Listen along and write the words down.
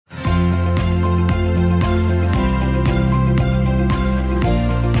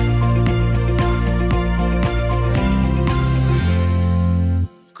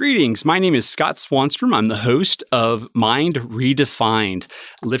Greetings. My name is Scott Swanstrom. I'm the host of Mind Redefined,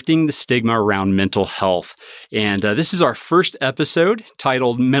 lifting the stigma around mental health. And this is our first episode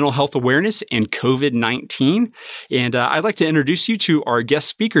titled Mental Health Awareness and COVID-19. And I'd like to introduce you to our guest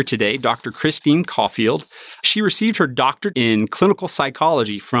speaker today, Dr. Christine Caulfield. She received her doctorate in clinical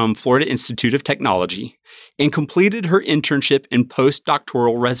psychology from Florida Institute of Technology and completed her internship and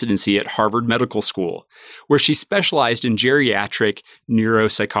postdoctoral residency at Harvard Medical School, where she specialized in geriatric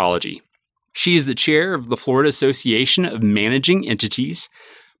neuropsychology. She is the chair of the Florida Association of Managing Entities,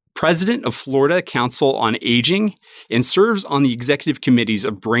 president of Florida Council on Aging, and serves on the executive committees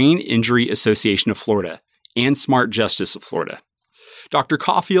of Brain Injury Association of Florida and Smart Justice of Florida. Dr.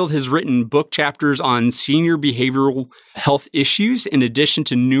 Caulfield has written book chapters on senior behavioral health issues in addition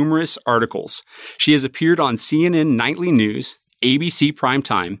to numerous articles. She has appeared on CNN Nightly News, ABC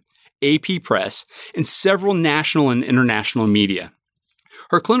Primetime, AP Press, and several national and international media.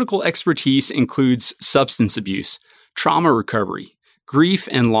 Her clinical expertise includes substance abuse, trauma recovery, grief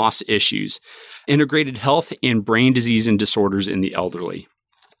and loss issues, integrated health, and brain disease and disorders in the elderly.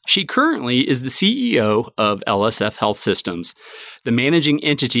 She currently is the CEO of LSF Health Systems, the managing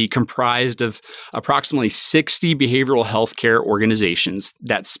entity comprised of approximately 60 behavioral health care organizations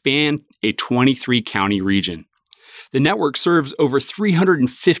that span a 23-county region. The network serves over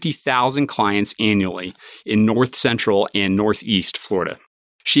 350,000 clients annually in North Central and Northeast Florida.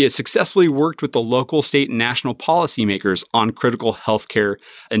 She has successfully worked with the local, state, and national policymakers on critical healthcare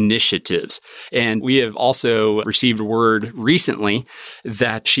initiatives. And we have also received word recently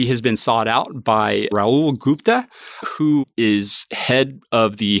that she has been sought out by Rahul Gupta, who is head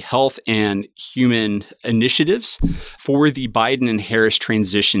of the Health and Human Initiatives for the Biden and Harris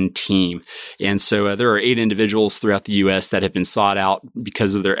transition team. And so there are 8 individuals throughout the U.S. that have been sought out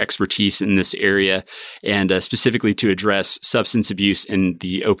because of their expertise in this area and specifically to address substance abuse and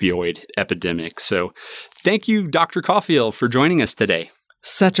the opioid epidemic. So thank you, Dr. Caulfield, for joining us today.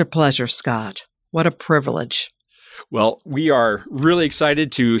 Such a pleasure, Scott. What a privilege. Well, we are really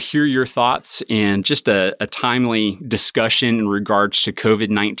excited to hear your thoughts and just a timely discussion in regards to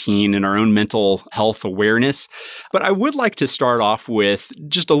COVID-19 and our own mental health awareness. But I would like to start off with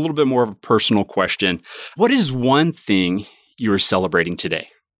just a little bit more of a personal question. What is one thing you are celebrating today?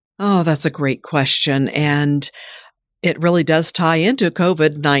 Oh, that's a great question. And it really does tie into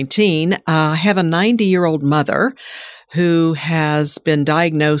COVID-19. I have a 90-year-old mother who has been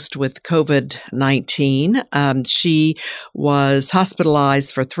diagnosed with COVID-19. She was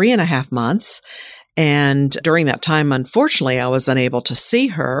hospitalized for 3.5 months. And during that time, unfortunately, I was unable to see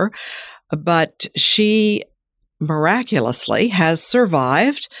her, but she miraculously has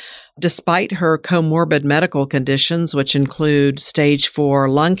survived despite her comorbid medical conditions, which include stage 4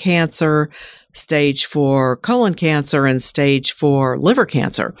 lung cancer, stage 4 colon cancer, and stage 4 liver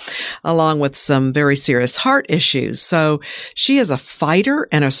cancer, along with some very serious heart issues. So she is a fighter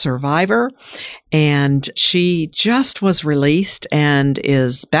and a survivor, and she just was released and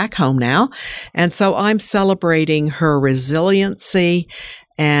is back home now. And so I'm celebrating her resiliency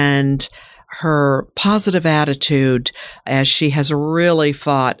and her positive attitude as she has really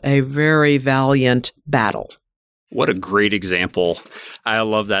fought a very valiant battle. What a great example. I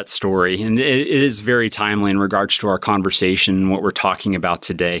love that story. And it is very timely in regards to our conversation and what we're talking about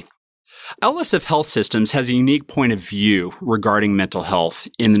today. LSF Health Systems has a unique point of view regarding mental health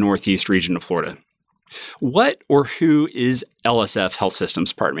in the Northeast region of Florida. What or who is LSF Health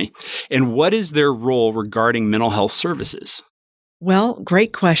Systems, and what is their role regarding mental health services? Well,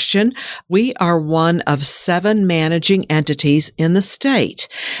 great question. We are one of 7 managing entities in the state,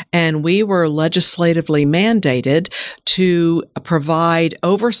 and we were legislatively mandated to provide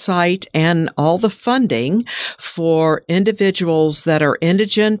oversight and all the funding for individuals that are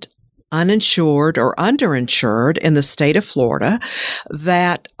indigent, uninsured, or underinsured in the state of Florida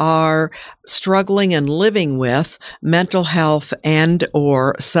that are struggling and living with mental health and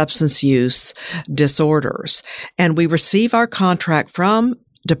or substance use disorders. And we receive our contract from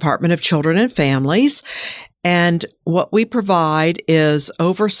Department of Children and Families. And what we provide is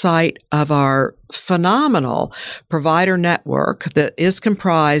oversight of our phenomenal provider network that is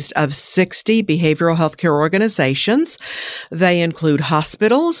comprised of 60 behavioral health care organizations. They include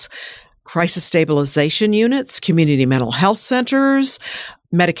hospitals, crisis stabilization units, community mental health centers,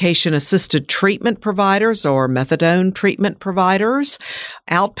 medication-assisted treatment providers or methadone treatment providers,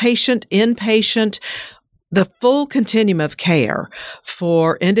 outpatient, inpatient, the full continuum of care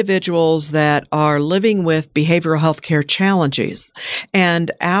for individuals that are living with behavioral health care challenges.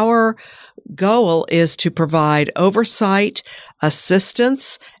 And our goal is to provide oversight,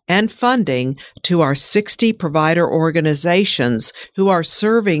 assistance, and funding to our 60 provider organizations who are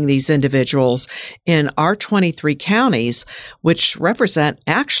serving these individuals in our 23 counties, which represent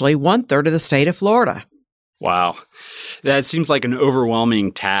actually 1/3 of the state of Florida. Wow. That seems like an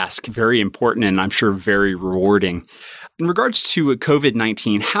overwhelming task, very important, and I'm sure very rewarding. In regards to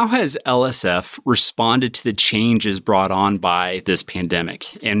COVID-19, how has LSF responded to the changes brought on by this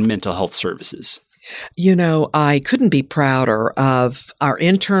pandemic and mental health services? I couldn't be prouder of our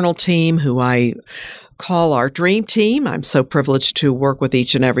internal team, who I call our dream team. I'm so privileged to work with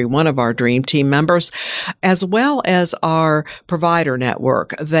each and every one of our dream team members, as well as our provider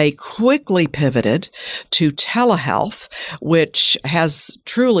network. They quickly pivoted to telehealth, which has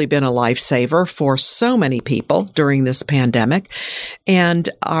truly been a lifesaver for so many people during this pandemic. And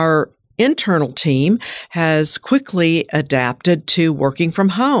our internal team has quickly adapted to working from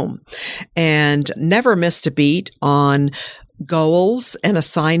home and never missed a beat on goals and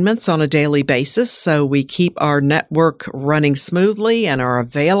assignments on a daily basis. So we keep our network running smoothly and are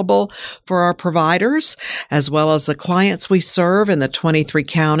available for our providers, as well as the clients we serve in the 23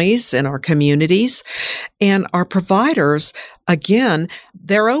 counties in our communities. And our providers, again,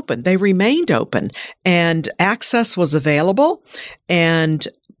 they're open. They remained open, and access was available, and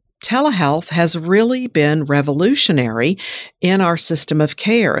telehealth has really been revolutionary in our system of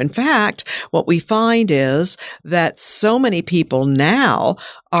care. In fact, what we find is that so many people now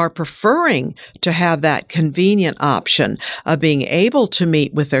are preferring to have that convenient option of being able to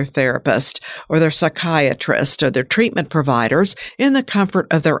meet with their therapist or their psychiatrist or their treatment providers in the comfort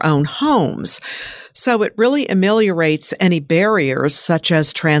of their own homes. So it really ameliorates any barriers such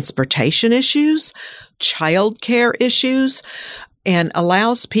as transportation issues, childcare issues, and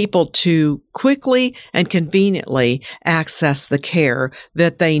allows people to quickly and conveniently access the care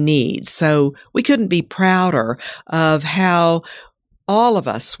that they need. So we couldn't be prouder of how all of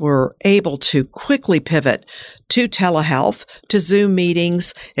us were able to quickly pivot to telehealth, to Zoom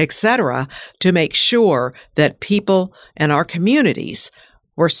meetings, etc., to make sure that people and our communities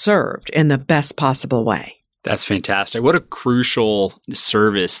were served in the best possible way. That's fantastic. What a crucial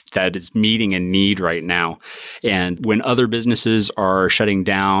service that is meeting a need right now. And when other businesses are shutting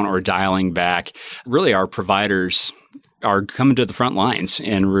down or dialing back, really our providers are coming to the front lines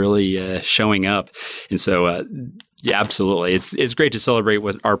and really showing up. And so, yeah, absolutely. It's great to celebrate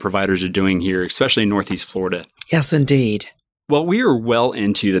what our providers are doing here, especially in Northeast Florida. Yes, indeed. Well, we are well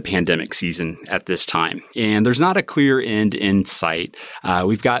into the pandemic season at this time, and there's not a clear end in sight.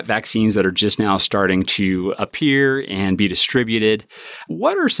 We've got vaccines that are just now starting to appear and be distributed.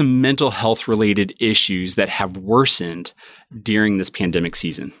 What are some mental health related issues that have worsened during this pandemic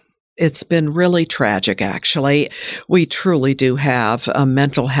season? It's been really tragic, actually. We truly do have a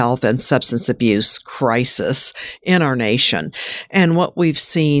mental health and substance abuse crisis in our nation. And what we've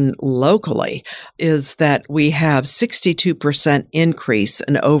seen locally is that we have 62% increase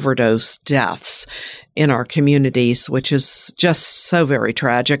in overdose deaths in our communities, which is just so very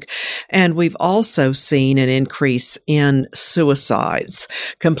tragic. And we've also seen an increase in suicides,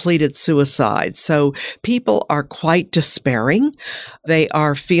 completed suicides. So people are quite despairing. They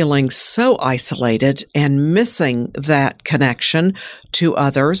are feeling so isolated and missing that connection to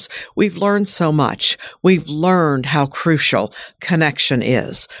others. We've learned so much. We've learned how crucial connection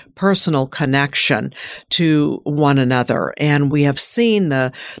is, personal connection to one another. And we have seen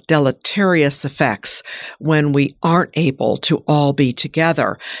the deleterious effects when we aren't able to all be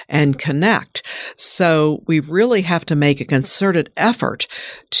together and connect. So we really have to make a concerted effort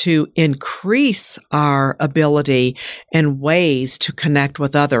to increase our ability and ways to connect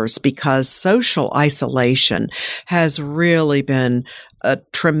with others, because social isolation has really been a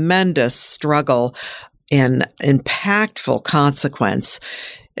tremendous struggle and impactful consequence,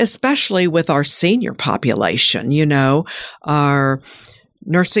 especially with our senior population. Our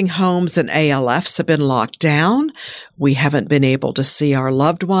nursing homes and ALFs have been locked down. We haven't been able to see our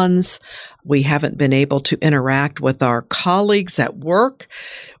loved ones. We haven't been able to interact with our colleagues at work.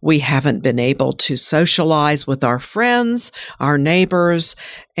 We haven't been able to socialize with our friends, our neighbors.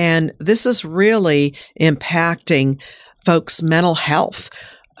 And this is really impacting folks' mental health,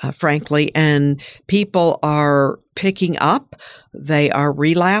 frankly. And people are picking up. They are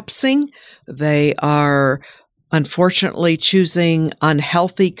relapsing. They are unfortunately choosing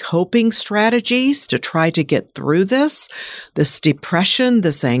unhealthy coping strategies to try to get through this depression,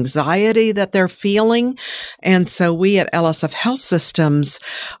 this anxiety that they're feeling. And so we at LSF Health Systems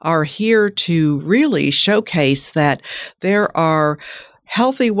are here to really showcase that there are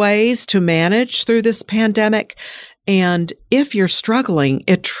healthy ways to manage through this pandemic, And if you're struggling,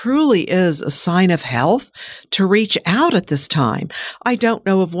 it truly is a sign of health to reach out at this time. I don't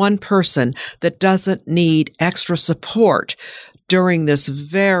know of one person that doesn't need extra support during this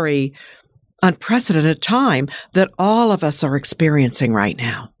very unprecedented time that all of us are experiencing right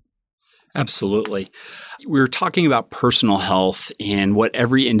now. Absolutely. We were talking about personal health and what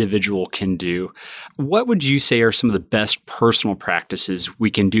every individual can do. What would you say are some of the best personal practices we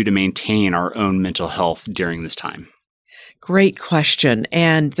can do to maintain our own mental health during this time? Great question.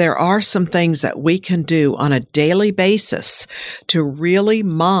 And there are some things that we can do on a daily basis to really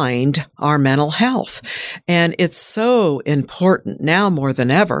mind our mental health. And it's so important now more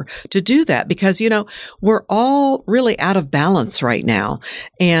than ever to do that because, we're all really out of balance right now.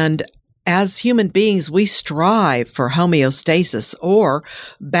 And as human beings, we strive for homeostasis or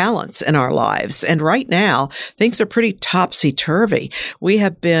balance in our lives. And right now, things are pretty topsy-turvy. We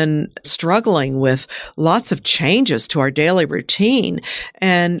have been struggling with lots of changes to our daily routine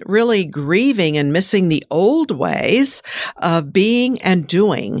and really grieving and missing the old ways of being and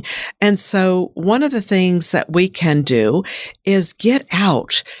doing. And so one of the things that we can do is get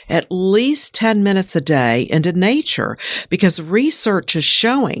out at least 10 minutes a day into nature because research is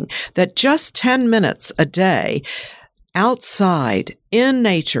showing that just 10 minutes a day outside in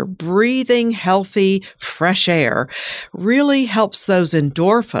nature, breathing healthy, fresh air really helps those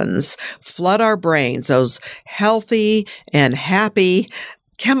endorphins flood our brains, those healthy and happy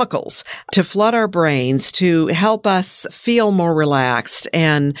chemicals to flood our brains to help us feel more relaxed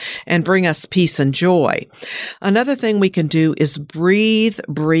and bring us peace and joy. Another thing we can do is breathe,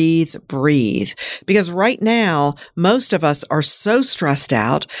 breathe, breathe. Because right now, most of us are so stressed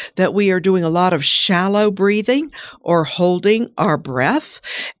out that we are doing a lot of shallow breathing or holding our breath.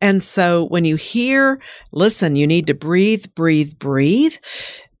 And so when you listen, you need to breathe, breathe, breathe.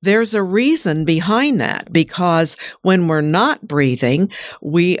 There's a reason behind that because when we're not breathing,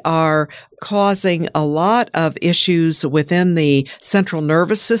 we are causing a lot of issues within the central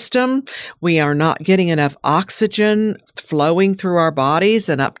nervous system. We are not getting enough oxygen flowing through our bodies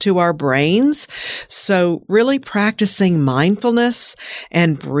and up to our brains. So really practicing mindfulness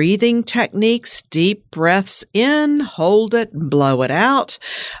and breathing techniques, deep breaths in, hold it, blow it out.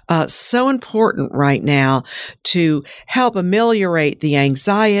 So important right now to help ameliorate the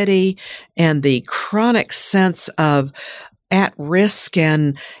anxiety and the chronic sense of at risk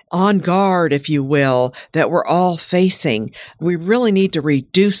and on guard, if you will, that we're all facing. We really need to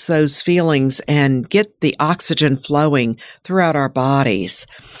reduce those feelings and get the oxygen flowing throughout our bodies.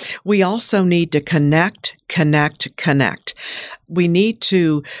 We also need to connect. We need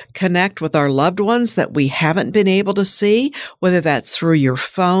to connect with our loved ones that we haven't been able to see, whether that's through your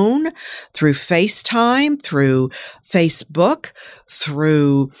phone, through FaceTime, through Facebook,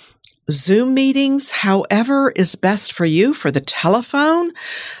 through Zoom meetings, however is best for you for the telephone,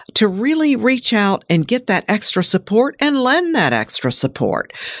 to really reach out and get that extra support and lend that extra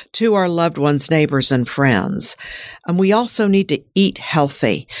support to our loved ones, neighbors, and friends. And we also need to eat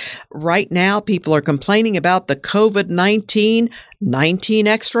healthy. Right now, people are complaining about the COVID-19 19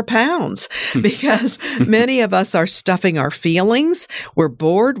 extra pounds because many of us are stuffing our feelings. We're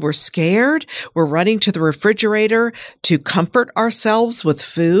bored. We're scared. We're running to the refrigerator to comfort ourselves with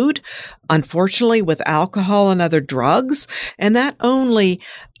food, unfortunately with alcohol and other drugs. And that only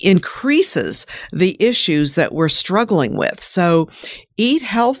increases the issues that we're struggling with. So eat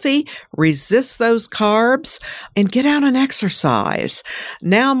healthy, resist those carbs, and get out and exercise.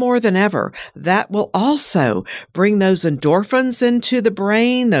 Now more than ever, that will also bring those endorphins into the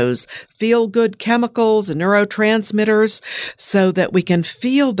brain, those feel-good chemicals and neurotransmitters, so that we can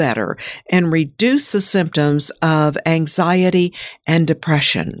feel better and reduce the symptoms of anxiety and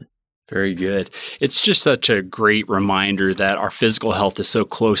depression. Very good. It's just such a great reminder that our physical health is so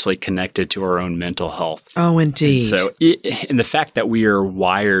closely connected to our own mental health. Oh, indeed. And the fact that we are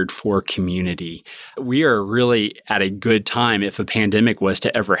wired for community, we are really at a good time if a pandemic was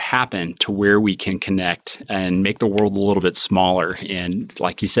to ever happen to where we can connect and make the world a little bit smaller. And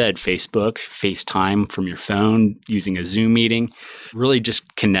like you said, Facebook, FaceTime from your phone, using a Zoom meeting, really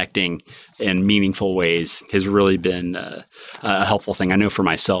just connecting in meaningful ways has really been a helpful thing, I know for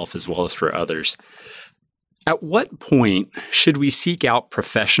myself as well as for others. At what point should we seek out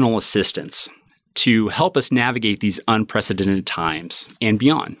professional assistance to help us navigate these unprecedented times and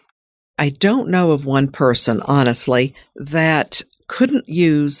beyond? I don't know of one person, honestly, that couldn't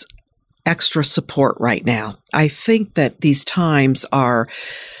use extra support right now. I think that these times are,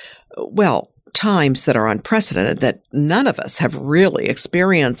 times that are unprecedented, that none of us have really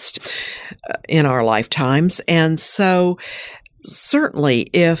experienced in our lifetimes. And so Certainly,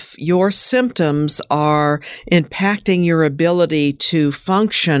 if your symptoms are impacting your ability to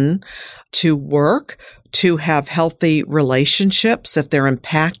function, to work, to have healthy relationships, if they're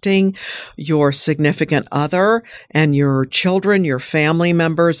impacting your significant other and your children, your family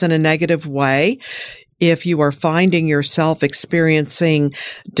members in a negative way, if you are finding yourself experiencing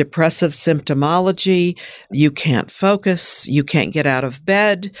depressive symptomology, you can't focus, you can't get out of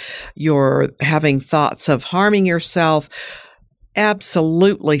bed, you're having thoughts of harming yourself,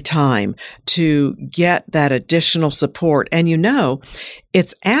 absolutely time to get that additional support. And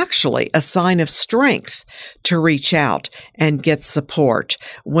it's actually a sign of strength to reach out and get support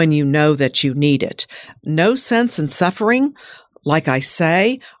when you know that you need it. No sense in suffering. Like I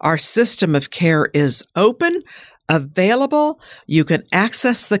say, our system of care is open, available. You can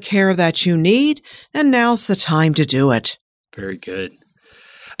access the care that you need, and now's the time to do it. Very good.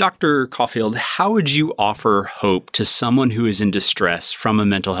 Dr. Caulfield, how would you offer hope to someone who is in distress from a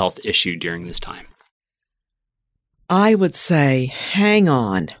mental health issue during this time? I would say, hang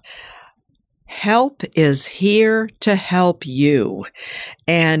on. Help is here to help you.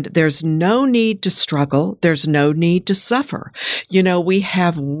 And there's no need to struggle. There's no need to suffer. We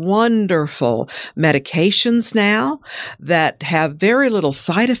have wonderful medications now that have very little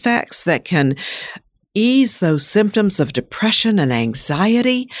side effects that can ease those symptoms of depression and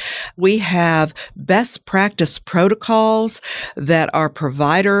anxiety. We have best practice protocols that our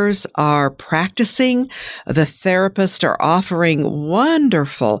providers are practicing. The therapists are offering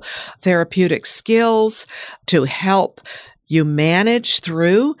wonderful therapeutic skills to help you manage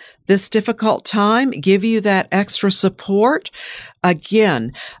through this difficult time, give you that extra support.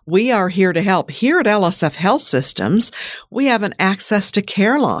 Again, we are here to help. Here at LSF Health Systems, we have an access to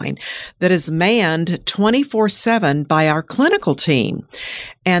care line that is manned 24/7 by our clinical team.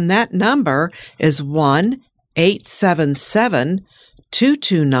 And that number is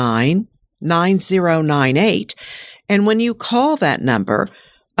 1-877-229-9098. And when you call that number,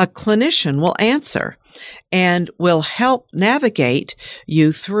 a clinician will answer and will help navigate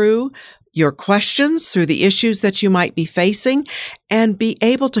you through your questions, through the issues that you might be facing, and be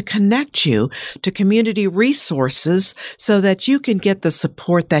able to connect you to community resources so that you can get the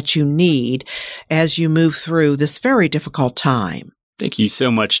support that you need as you move through this very difficult time. Thank you so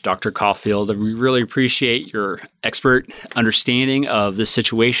much, Dr. Caulfield. We really appreciate your expert understanding of the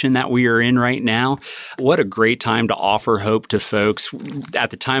situation that we are in right now. What a great time to offer hope to folks. At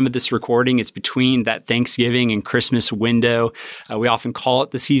the time of this recording, it's between that Thanksgiving and Christmas window. We often call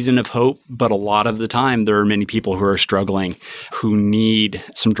it the season of hope, but a lot of the time there are many people who are struggling, who need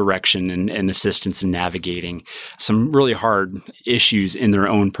some direction and assistance in navigating some really hard issues in their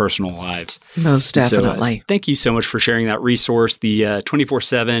own personal lives. Most definitely. So, thank you so much for sharing that resource, the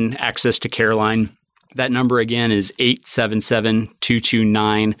 24/7 access to care line. That number again is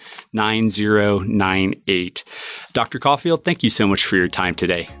 877-229-9098. Dr. Caulfield, thank you so much for your time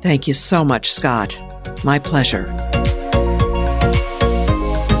today. Thank you so much, Scott. My pleasure.